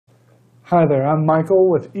Hi there, I'm Michael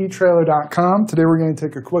with etrailer.com. Today we're going to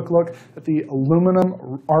take a quick look at the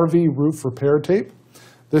aluminum RV roof repair tape.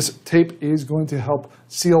 This tape is going to help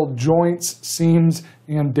seal joints, seams,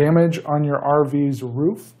 and damage on your RV's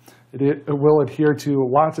roof. It will adhere to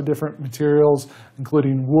lots of different materials,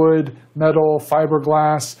 including wood, metal,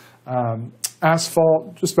 fiberglass,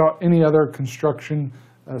 asphalt, just about any other construction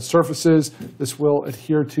surfaces this will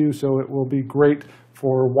adhere to, so it will be great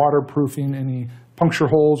for waterproofing any puncture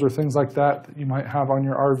holes or things like that you might have on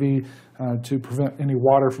your RV to prevent any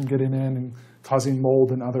water from getting in and causing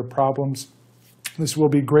mold and other problems. This will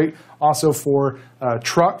be great also for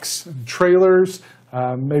trucks and trailers,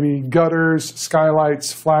 maybe gutters,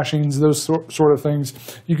 skylights, flashings, those sort of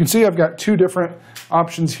things. You can see I've got two different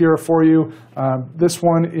options here for you. This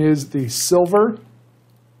one is the silver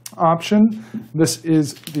option. This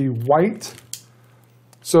is the white.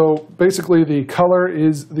 So basically the color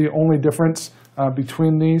is the only difference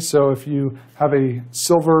between these. So if you have a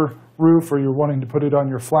silver roof or you're wanting to put it on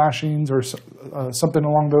your flashings or something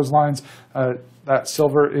along those lines, that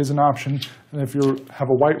silver is an option. And if you have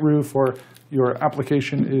a white roof or your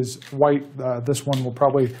application is white, this one will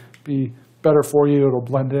probably be better for you. It'll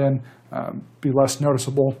blend in, be less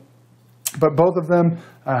noticeable. But both of them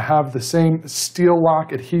have the same steel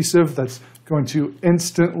lock adhesive that's going to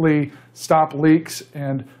instantly stop leaks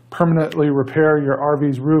and permanently repair your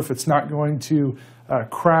RV's roof. It's not going to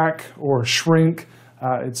crack or shrink.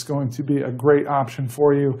 It's going to be a great option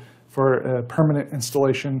for you for a permanent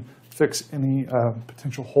installation, fix any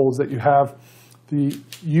potential holes that you have. The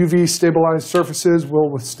UV stabilized surfaces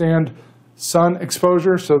will withstand sun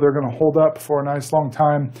exposure, so they're going to hold up for a nice long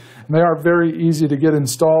time. And they are very easy to get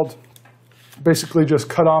installed. Basically just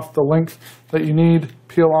cut off the length that you need,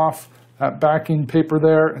 peel off that backing paper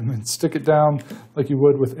there, and then stick it down like you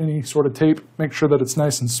would with any sort of tape. Make sure that it's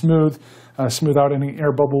nice and smooth, smooth out any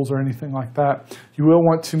air bubbles or anything like that. You will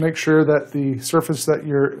want to make sure that the surface that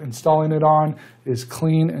you're installing it on is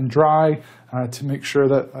clean and dry to make sure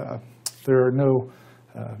that there are no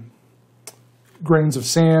grains of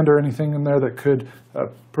sand or anything in there that could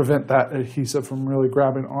prevent that adhesive from really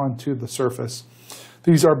grabbing onto the surface.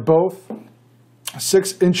 These are both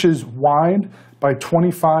 6 inches wide by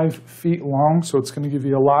 25 feet long, so it's going to give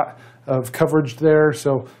you a lot of coverage there,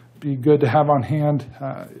 so be good to have on hand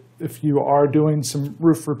if you are doing some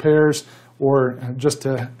roof repairs or just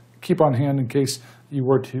to keep on hand in case you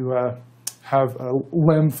were to have a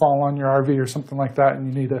limb fall on your RV or something like that and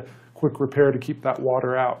you need a quick repair to keep that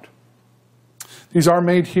water out. These are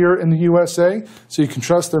made here in the USA, so you can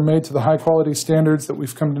trust they're made to the high quality standards that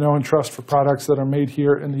we've come to know and trust for products that are made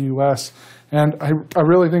here in the US. And I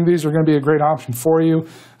really think these are going to be a great option for you,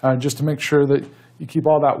 just to make sure that you keep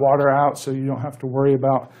all that water out so you don't have to worry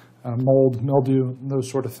about mold, mildew, and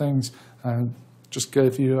those sort of things. Just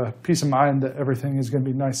give you a peace of mind that everything is going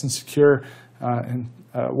to be nice and secure and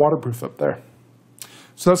waterproof up there.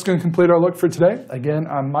 So that's going to complete our look for today. Again,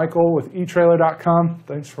 I'm Michael with etrailer.com.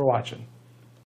 Thanks for watching.